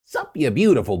Sup, you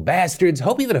beautiful bastards.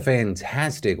 Hope you've had a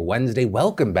fantastic Wednesday.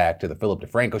 Welcome back to the Philip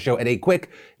DeFranco Show. And a quick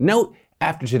note,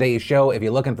 after today's show, if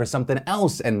you're looking for something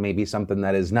else and maybe something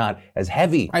that is not as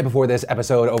heavy, right before this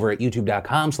episode over at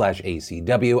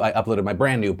youtube.com/ACW, I uploaded my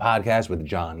brand new podcast with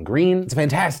John Green. It's a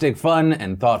fantastic, fun,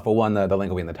 and thoughtful one. The link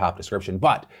will be in the top description.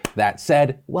 But that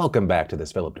said, welcome back to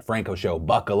this Philip DeFranco Show.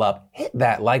 Buckle up, hit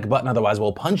that like button, otherwise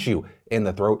we'll punch you in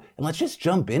the throat, and let's just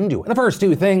jump into it. The first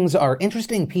two things are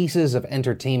interesting pieces of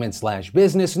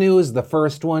entertainment/business news. The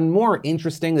first one more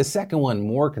interesting, the second one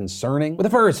more concerning. With the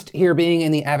first here being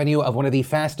in the avenue of one of the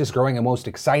fastest growing and most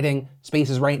exciting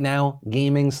spaces right now,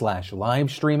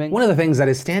 gaming/live streaming. One of the things that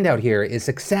is standout here is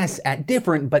success at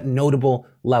different but notable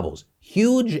levels.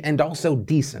 Huge and also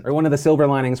decent. One of the silver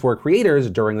linings for creators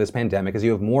during this pandemic is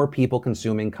you have more people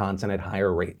consuming content at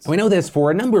higher rates. We know this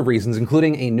for a number of reasons,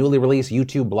 including a newly released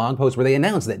YouTube blog post where they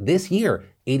announced that this year,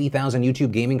 80,000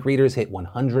 YouTube gaming creators hit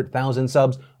 100,000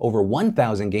 subs, over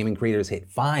 1,000 gaming creators hit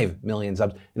 5 million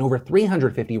subs, and over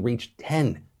 350 reached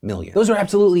 10 million. Those are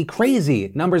absolutely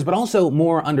crazy numbers, but also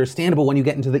more understandable when you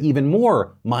get into the even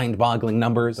more mind-boggling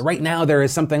numbers. Right now, there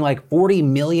is something like 40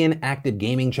 million active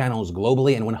gaming channels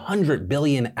globally and 100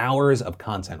 billion hours of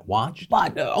content watched.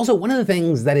 But also, one of the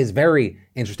things that is very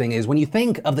interesting is when you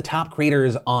think of the top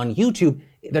creators on YouTube,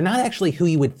 they're not actually who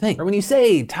you would think. Or when you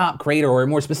say top creator, or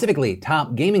more specifically,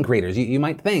 top gaming creators, you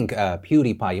might think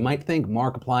PewDiePie, you might think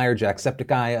Markiplier,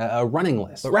 Jacksepticeye, a running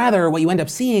list. But rather, what you end up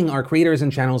seeing are creators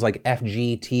and channels like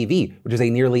FGTV, which is a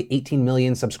nearly 18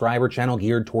 million subscriber channel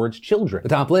geared towards children. The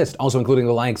top list also including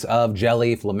the likes of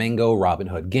Jelly, Flamingo, Robin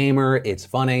Hood Gamer, It's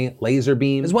Funny,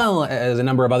 Laserbeam, as well as a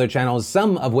number of other channels,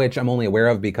 some of which I'm only aware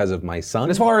of because of my son.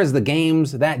 As far as the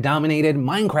games that dominated,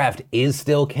 Minecraft is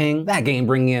still king. That game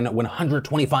bringing in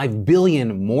 125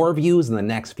 billion more views than the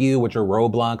next few, which are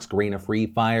Roblox, Garena Free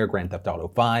Fire, Grand Theft Auto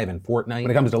 5, and Fortnite.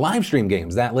 When it comes to live stream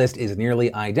games, that list is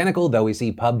nearly identical, though we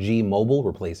see PUBG Mobile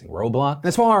replacing Roblox. And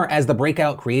as far as the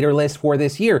breakout creator list for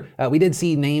this year, we did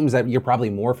see names that you're probably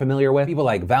more familiar with, people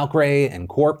like Valkyrae and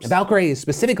Corpse. Valkyrae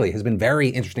specifically has been very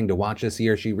interesting to watch this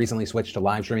year. She recently switched to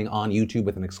live streaming on YouTube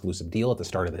with an exclusive deal at the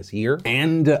start of this year.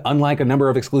 And unlike a number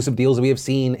of exclusive deals that we have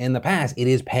seen in the past, it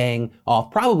is paying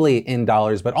off probably in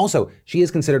dollars, but also she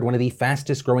is considered one of the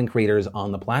fastest growing creators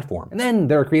on the platform. And then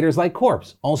there are creators like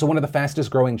Corpse, also one of the fastest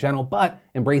growing channel, but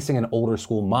embracing an older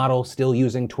school model, still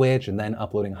using Twitch and then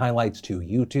uploading highlights to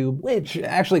YouTube, which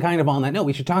actually kind of on that note,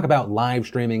 we should talk about live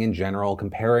streaming in general,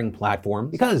 comparing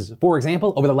platforms. Because, for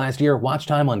example, over the last year, watch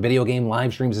time on video game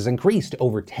live streams has increased to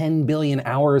over 10 billion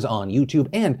hours on YouTube.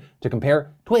 And to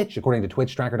compare, Twitch, according to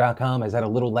twitchtracker.com, has had a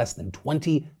little less than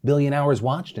 20 billion hours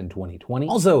watched in 2020.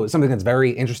 Also, something that's very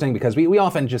interesting because we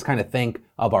often just kind of think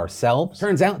of ourselves.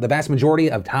 Turns out the vast majority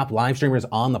of top live streamers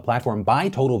on the platform by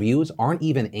total views aren't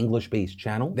even English-based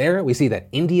channels. There, we see that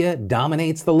India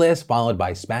dominates the list, followed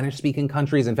by Spanish-speaking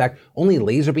countries. In fact, only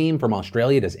Laserbeam from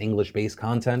Australia does English-based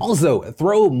content. Also,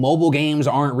 throw mobile games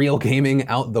aren't real gaming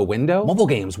out the window. Mobile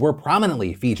games were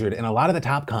prominently featured in a lot of the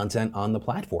top content on the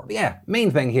platform. But yeah,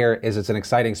 main thing here is it's an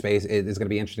exciting space. It's going to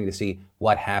be interesting to see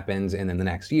what happens in the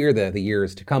next year, the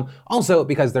years to come. Also,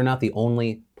 because they're not the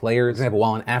only players. For example,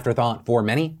 while an afterthought for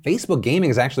many, Facebook gaming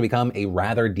has actually become a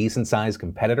rather decent-sized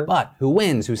competitor. But who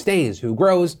wins, who stays, who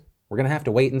grows, we're going to have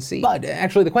to wait and see. But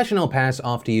actually, the question I'll pass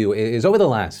off to you is over the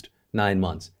last 9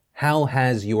 months, how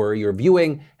has your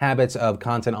viewing habits of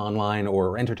content online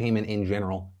or entertainment in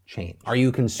general changed? Are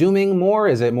you consuming more?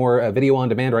 Is it more a video on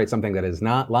demand, right? Something that is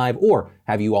not live? Or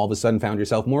have you all of a sudden found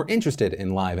yourself more interested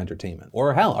in live entertainment?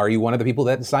 Or hell, are you one of the people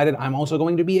that decided I'm also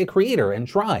going to be a creator and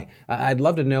try? I'd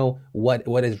love to know what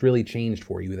has really changed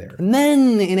for you there. And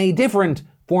then in a different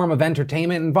form of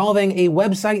entertainment involving a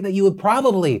website that you would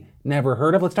probably never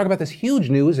heard of. Let's talk about this huge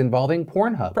news involving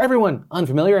Pornhub. For everyone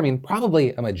unfamiliar, I mean,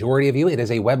 probably a majority of you, it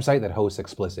is a website that hosts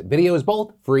explicit videos,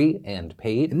 both free and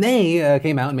paid. And they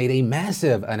came out and made a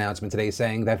massive announcement today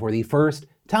saying that for the first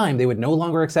time, they would no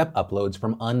longer accept uploads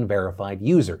from unverified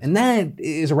users. And that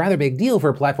is a rather big deal for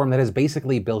a platform that has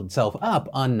basically built itself up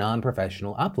on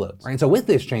non-professional uploads. Right? And so with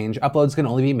this change, uploads can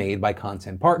only be made by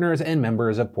content partners and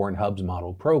members of Pornhub's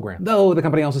model program. Though the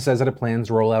company also says that it plans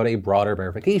to roll out a broader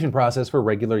verification process for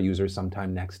regular users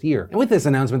sometime next year. And with this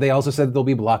announcement, they also said that they'll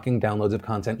be blocking downloads of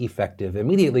content effective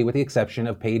immediately with the exception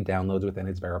of paid downloads within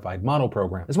its verified model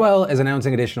program, as well as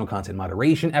announcing additional content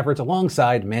moderation efforts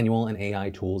alongside manual and AI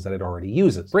tools that it already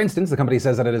uses. purposes. For instance, the company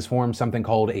says that it has formed something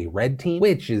called a red team,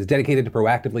 which is dedicated to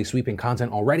proactively sweeping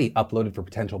content already uploaded for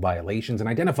potential violations and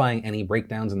identifying any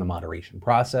breakdowns in the moderation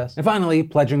process. And finally,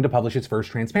 pledging to publish its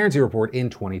first transparency report in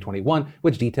 2021,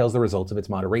 which details the results of its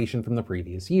moderation from the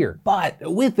previous year. But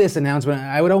with this announcement,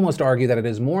 I would almost argue that it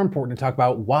is more important to talk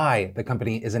about why the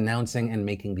company is announcing and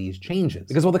making these changes.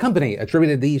 Because while the company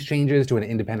attributed these changes to an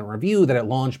independent review that it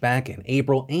launched back in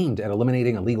April aimed at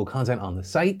eliminating illegal content on the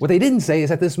site, what they didn't say is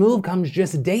that this move comes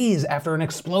just days after an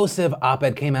explosive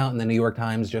op-ed came out in the New York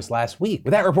Times just last week,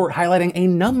 with that report highlighting a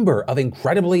number of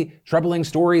incredibly troubling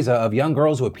stories of young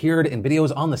girls who appeared in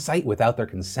videos on the site without their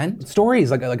consent.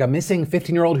 Stories like a missing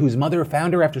 15-year-old whose mother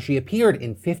found her after she appeared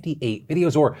in 58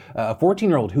 videos, or a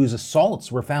 14-year-old whose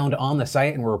assaults were found on the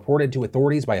site and were reported to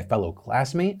authorities by a fellow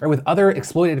classmate, or with other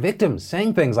exploited victims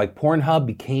saying things like Pornhub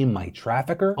became my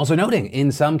trafficker. Also noting,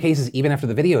 in some cases, even after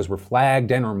the videos were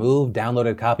flagged and removed,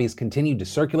 downloaded copies continued to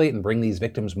circulate and bring these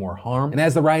victims more harm. And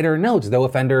as the writer notes, though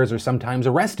offenders are sometimes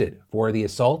arrested for the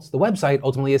assaults, the website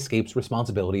ultimately escapes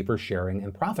responsibility for sharing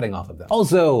and profiting off of them.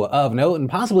 Also of note, and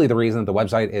possibly the reason that the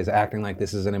website is acting like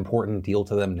this is an important deal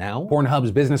to them now,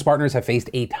 Pornhub's business partners have faced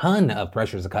a ton of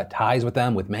pressures to cut ties with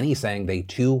them, with many saying they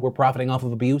too were profiting off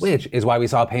of abuse, which is why we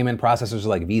saw payment processors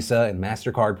like Visa and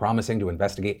MasterCard promising to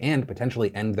investigate and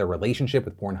potentially end their relationship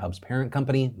with Pornhub's parent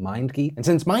company, MindGeek. And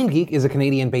since MindGeek is a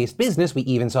Canadian-based business, we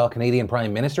even saw Canadian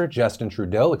Prime Minister Justin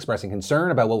Trudeau expressing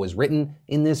concern about what was written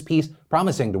in this piece,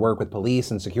 promising to work with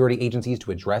police and security agencies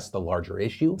to address the larger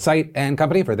issue. Site and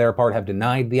company, for their part, have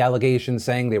denied the allegations,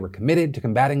 saying they were committed to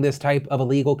combating this type of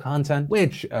illegal content,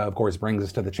 which, of course, brings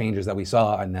us to the changes that we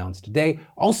saw announced today.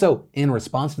 Also, in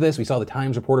response to this, we saw the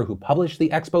Times reporter who published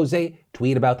the expose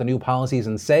tweet about the new policies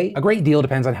and say, "A great deal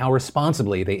depends on how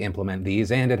responsibly they implement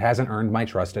these, and it hasn't earned my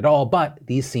trust at all, but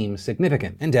these seem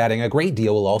significant." And adding, "A great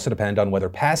deal will also depend on whether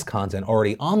past content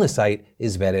already on the site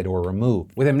is vetted or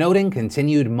removed." With him noting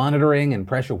continued monitoring and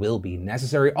pressure will be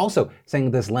necessary, also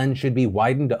saying this lens should be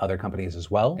widened to other companies as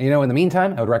well. And in the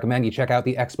meantime, I would recommend you check out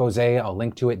the expose. I'll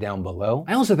link to it down below.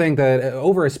 I also think that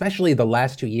over especially the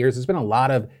last 2 years, there's been a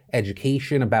lot of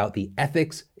education about the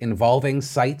ethics involving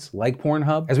sites like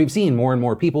Pornhub, as we've seen more and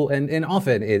more people, and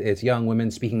often it's young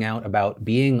women speaking out about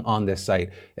being on this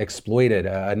site exploited.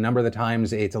 A number of the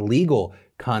times it's illegal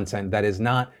content that is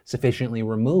not sufficiently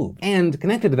removed. And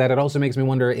connected to that, it also makes me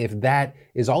wonder if that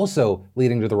is also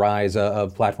leading to the rise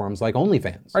of platforms like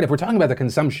OnlyFans. Right, if we're talking about the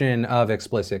consumption of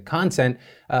explicit content,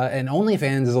 and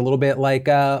OnlyFans is a little bit like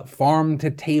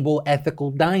farm-to-table ethical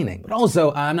dining. But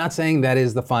also, I'm not saying that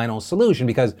is the final solution,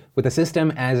 because with the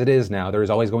system as it is now, there is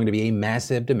always going to be a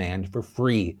massive demand for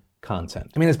free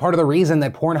content. I mean, it's part of the reason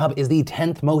that Pornhub is the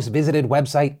 10th most visited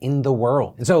website in the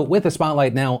world. And so with the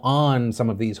spotlight now on some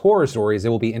of these horror stories, it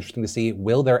will be interesting to see,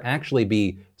 will there actually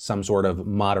be some sort of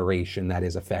moderation that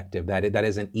is effective, that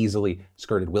isn't easily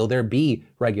skirted? Will there be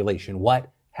regulation?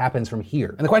 What happens from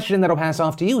here? And the question that I'll pass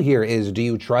off to you here is, do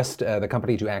you trust the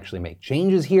company to actually make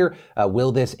changes here?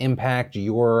 Will this impact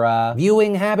your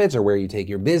viewing habits or where you take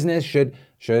your business?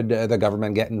 Should the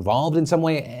government get involved in some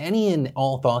way? Any and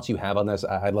all thoughts you have on this,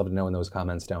 I'd love to know in those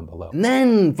comments down below. And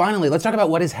then finally, let's talk about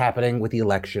what is happening with the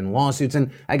election lawsuits, and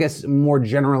I guess more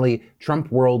generally,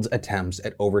 Trump world's attempts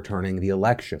at overturning the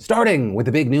election. Starting with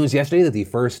the big news yesterday that the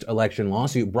first election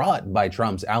lawsuit brought by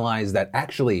Trump's allies that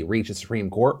actually reached the Supreme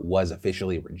Court was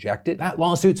officially rejected. That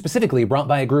lawsuit specifically brought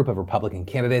by a group of Republican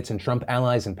candidates and Trump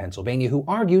allies in Pennsylvania who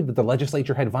argued that the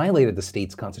legislature had violated the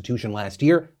state's constitution last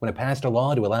year when it passed a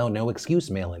law to allow no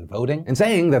excuse mail-in voting, and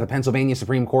saying that the Pennsylvania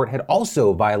Supreme Court had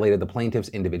also violated the plaintiff's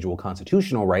individual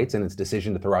constitutional rights in its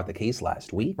decision to throw out the case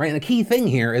last week. Right, and the key thing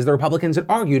here is the Republicans had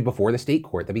argued before the state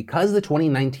court that because the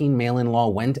 2019 mail-in law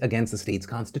went against the state's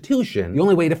constitution, the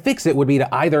only way to fix it would be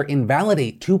to either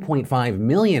invalidate 2.5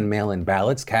 million mail-in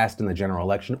ballots cast in the general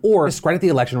election, or discredit the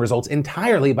election results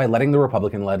entirely by letting the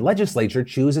Republican-led legislature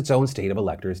choose its own state of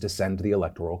electors to send to the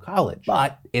Electoral College.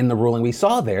 But in the ruling we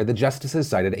saw there, the justices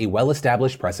cited a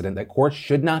well-established precedent that courts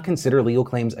should not consider legal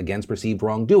claims against perceived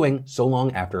wrongdoing so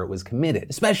long after it was committed,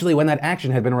 especially when that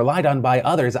action had been relied on by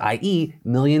others, i.e.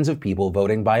 millions of people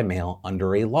voting by mail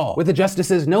under a law. With the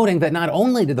justices noting that not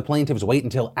only did the plaintiffs wait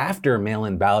until after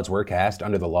mail-in ballots were cast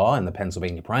under the law in the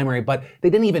Pennsylvania primary, but they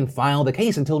didn't even file the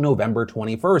case until November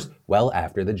 21st, well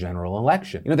after the general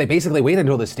election. They basically waited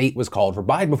until the state was called for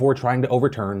Biden before trying to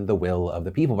overturn the will of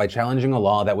the people by challenging a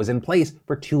law that was in place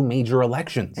for 2 major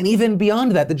elections. And even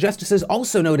beyond that, the justices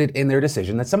also noted in their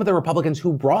decision that some of the Republicans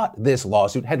who brought this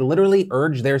lawsuit had literally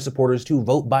urged their supporters to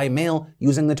vote by mail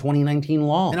using the 2019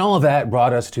 law. And all of that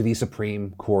brought us to the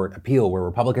Supreme Court appeal, where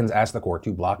Republicans asked the court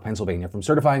to block Pennsylvania from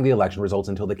certifying the election results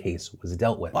until the case was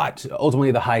dealt with. But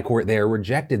ultimately, the High Court there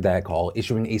rejected that call,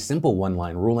 issuing a simple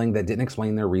one-line ruling that didn't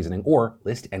explain their reasoning or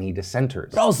list any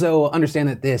dissenters. But also understand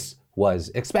that this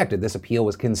was expected. This appeal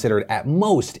was considered at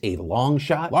most a long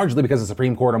shot, largely because the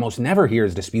Supreme Court almost never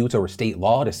hears disputes over state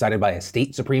law decided by a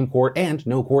state Supreme Court, and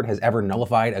no court has ever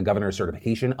nullified a governor's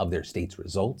certification of their state's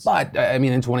results. But, I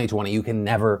mean, in 2020, you can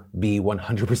never be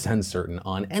 100% certain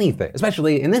on anything,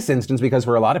 especially in this instance, because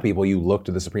for a lot of people, you look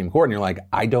to the Supreme Court and you're like,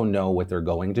 I don't know what they're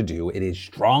going to do. It is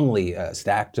strongly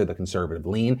stacked to the conservative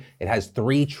lean. It has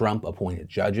 3 Trump-appointed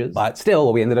judges. But still,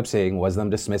 what we ended up seeing was them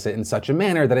dismiss it in such a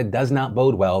manner that it does not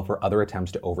bode well for other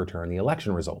attempts to overturn the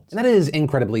election results. And that is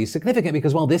incredibly significant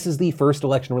because while this is the first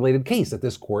election-related case that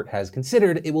this court has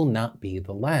considered, it will not be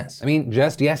the last. I mean,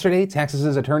 just yesterday,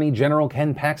 Texas's Attorney General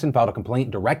Ken Paxton filed a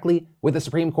complaint directly with the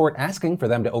Supreme Court asking for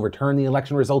them to overturn the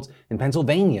election results in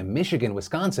Pennsylvania, Michigan,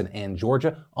 Wisconsin, and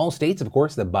Georgia, all states, of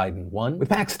course, that Biden won, with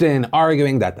Paxton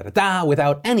arguing that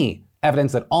without any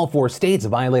evidence that all 4 states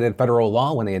violated federal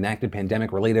law when they enacted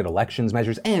pandemic-related elections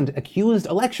measures, and accused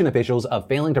election officials of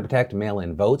failing to protect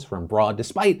mail-in votes from fraud,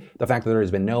 despite the fact that there has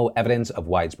been no evidence of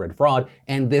widespread fraud,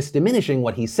 and this diminishing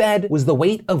what he said was the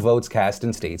weight of votes cast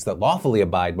in states that lawfully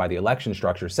abide by the election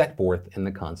structure set forth in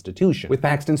the Constitution, with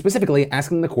Paxton specifically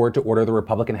asking the court to order the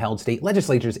Republican-held state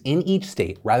legislatures in each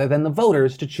state, rather than the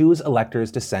voters, to choose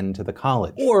electors to send to the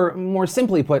college. Or, more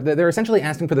simply put, they're essentially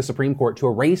asking for the Supreme Court to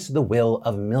erase the will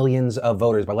of millions of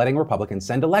voters by letting Republicans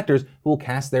send electors who will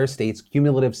cast their state's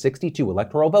cumulative 62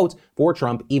 electoral votes for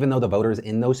Trump, even though the voters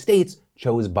in those states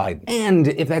chose Biden. And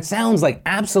if that sounds like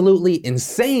absolutely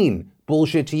insane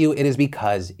bullshit to you, it is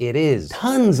because it is.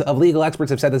 Tons of legal experts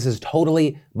have said this is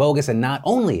totally bogus, and not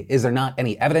only is there not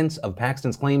any evidence of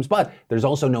Paxton's claims, but there's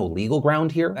also no legal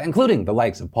ground here, including the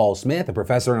likes of Paul Smith, a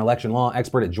professor and election law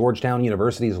expert at Georgetown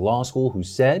University's law school, who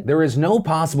said, there is no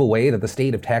possible way that the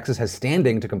state of Texas has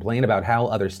standing to complain about how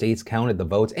other states counted the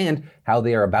votes and how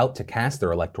they are about to cast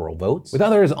their electoral votes, with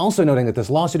others also noting that this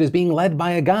lawsuit is being led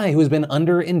by a guy who has been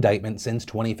under indictment since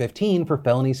 2015 for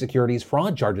felony securities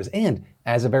fraud charges, and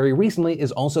as of very recently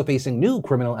is also facing new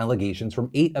criminal allegations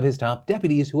from 8 of his top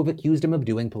deputies who have accused him of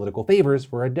doing political favors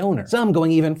for a donor. Some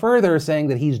going even further, saying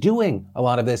that he's doing a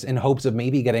lot of this in hopes of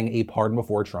maybe getting a pardon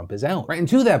before Trump is out. Right, and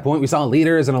to that point, we saw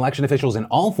leaders and election officials in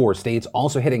all 4 states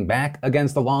also hitting back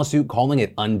against the lawsuit, calling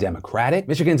it undemocratic.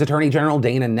 Michigan's Attorney General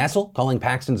Dana Nessel calling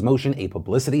Paxton's motion a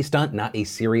publicity stunt, not a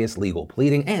serious legal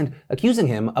pleading, and accusing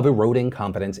him of eroding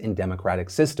confidence in democratic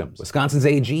systems. Wisconsin's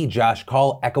AG Josh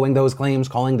Kaul echoing those claims,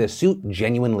 calling this suit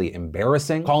genuinely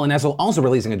embarrassing. Kaul and Nessel also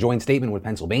releasing a joint statement with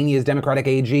Pennsylvania's Democratic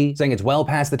AG, saying it's well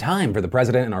past the time for the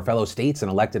president and our fellow states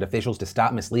and elected officials to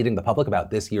stop misleading the public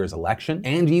about this year's election.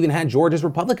 And you even had Georgia's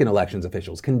Republican elections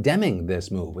officials condemning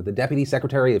this move, with the Deputy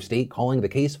Secretary of State calling the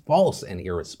case false and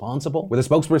irresponsible, with a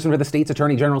spokesperson for the state's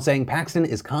Attorney General saying Paxton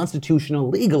is constitutional,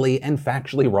 legally, and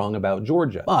factually wrong about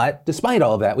Georgia. But despite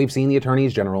all of that, we've seen the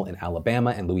Attorneys General in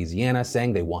Alabama and Louisiana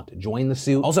saying they want to join the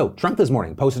suit. Also, Trump this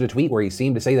morning posted a tweet where he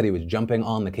seemed to say that he was jumping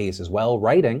on the case as well,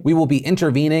 writing, "We will be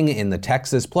intervening in the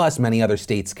Texas plus many other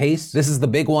states' case. This is the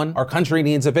big one. Our country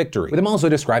needs a victory," with him also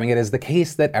describing it as the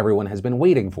case that everyone has been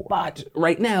waiting for. But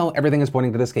right now, everything is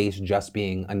pointing to this case just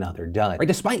being another dud. Right?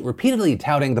 Despite repeatedly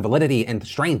touting the validity and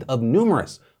strength of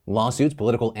numerous lawsuits,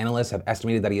 political analysts have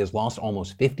estimated that he has lost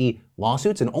almost 50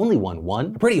 lawsuits and only won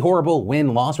 1. A pretty horrible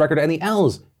win-loss record, and the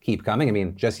L's keep coming. I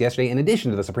mean, just yesterday, in addition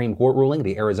to the Supreme Court ruling,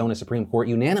 the Arizona Supreme Court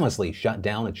unanimously shut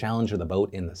down a challenge to the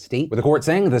vote in the state, with the court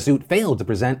saying the suit failed to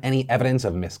present any evidence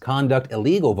of misconduct,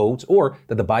 illegal votes, or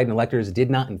that the Biden electors did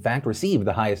not in fact receive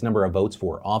the highest number of votes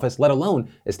for office, let alone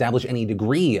establish any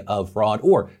degree of fraud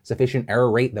or sufficient error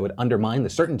rate that would undermine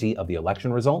the certainty of the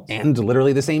election results. And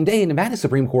literally the same day, Nevada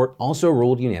Supreme Court also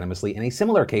ruled unanimously in a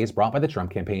similar case brought by the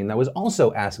Trump campaign that was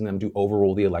also asking them to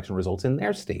overrule the election results in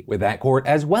their state, with that court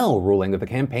as well ruling that the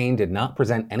campaign did not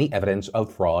present any evidence of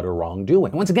fraud or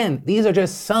wrongdoing. And once again, these are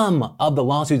just some of the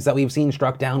lawsuits that we've seen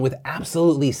struck down with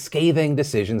absolutely scathing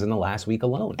decisions in the last week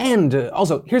alone. And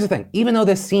also, here's the thing, even though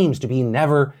this seems to be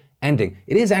never ending,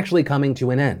 it is actually coming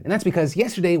to an end. And that's because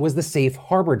yesterday was the safe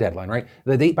harbor deadline, right?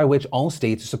 The date by which all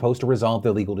states are supposed to resolve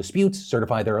their legal disputes,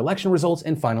 certify their election results,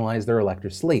 and finalize their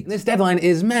elector slate. And this deadline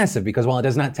is massive because while it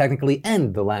does not technically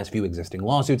end the last few existing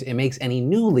lawsuits, it makes any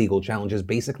new legal challenges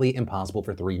basically impossible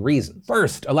for 3 reasons.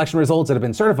 First, election results that have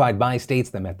been certified by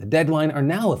states that met the deadline are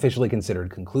now officially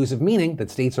considered conclusive, meaning that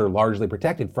states are largely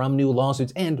protected from new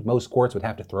lawsuits and most courts would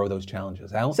have to throw those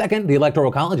challenges out. Second, the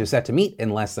Electoral College is set to meet in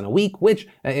less than a week, which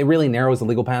it really narrows the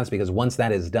legal paths because once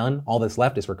that is done, all that's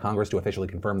left is for Congress to officially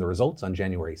confirm the results on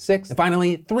January 6th. And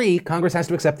finally, 3, Congress has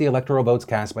to accept the electoral votes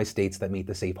cast by states that meet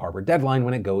the safe harbor deadline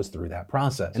when it goes through that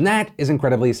process. And that is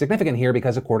incredibly significant here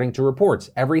because according to reports,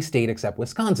 every state except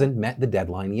Wisconsin met the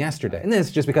deadline yesterday. And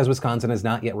this just because Wisconsin has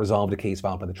not yet resolved a case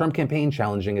filed by the Trump campaign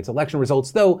challenging its election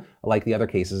results, though, like the other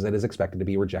cases, it is expected to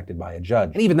be rejected by a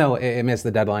judge. And even though it missed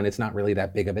the deadline, it's not really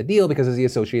that big of a deal because, as the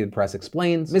Associated Press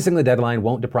explains, missing the deadline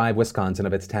won't deprive Wisconsin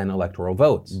of its 10 electoral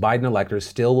votes. Biden electors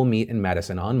still will meet in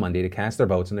Madison on Monday to cast their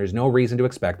votes, and there's no reason to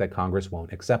expect that Congress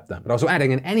won't accept them. But also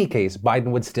adding, in any case,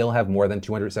 Biden would still have more than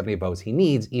 270 votes he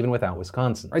needs, even without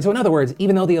Wisconsin. Right, so in other words,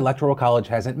 even though the Electoral College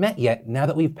hasn't met yet, now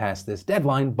that we've passed this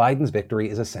deadline, Biden's victory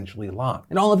is essentially locked.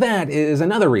 And all of that is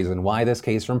another reason why this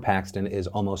case from Paxton is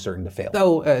almost certain to fail.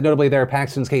 Though, notably there,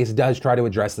 Paxton's case does try to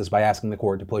address this by asking the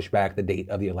court to push back the date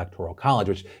of the Electoral College,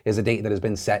 which is a date that has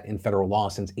been set in federal law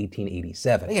since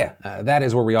 1887. But yeah, that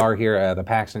is where we are here. The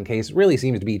Paxton case really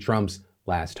seems to be Trump's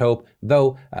last hope,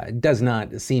 though it does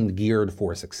not seem geared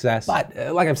for success. But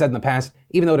like I've said in the past,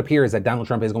 even though it appears that Donald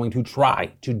Trump is going to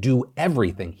try to do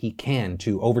everything he can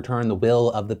to overturn the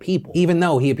will of the people, even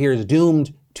though he appears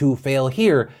doomed to fail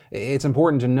here, it's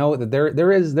important to note that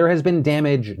there has been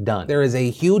damage done. There is a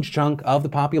huge chunk of the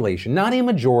population, not a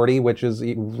majority, which is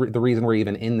the reason we're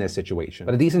even in this situation,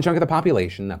 but a decent chunk of the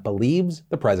population that believes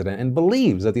the president and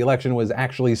believes that the election was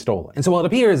actually stolen. And so while it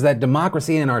appears that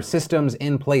democracy and our systems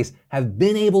in place have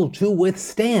been able to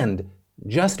withstand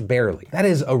just barely, that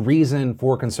is a reason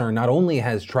for concern. Not only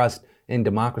has trust in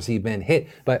democracy been hit,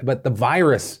 but the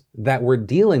virus that we're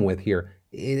dealing with here,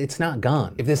 it's not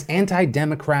gone. If this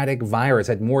anti-democratic virus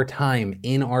had more time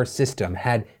in our system,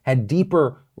 had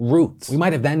deeper roots, we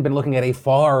might have then been looking at a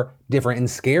far different and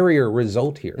scarier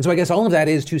result here. And so I guess all of that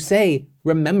is to say,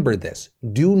 remember this.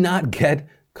 Do not get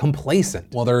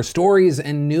complacent. While there are stories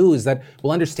and news that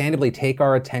will understandably take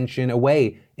our attention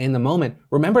away in the moment,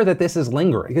 remember that this is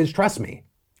lingering, because trust me,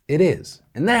 it is.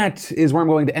 And that is where I'm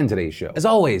going to end today's show. As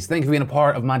always, thank you for being a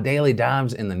part of my daily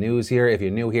dives in the news here. If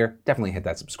you're new here, definitely hit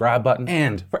that subscribe button.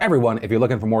 And for everyone, if you're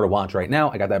looking for more to watch right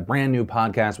now, I got that brand new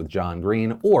podcast with John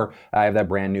Green, or I have that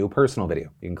brand new personal video.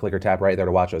 You can click or tap right there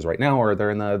to watch those right now, or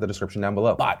they're in the description down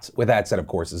below. But with that said, of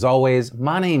course, as always,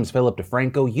 my name's Philip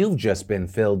DeFranco. You've just been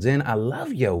filled in. I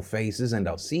love yo faces, and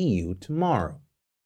I'll see you tomorrow.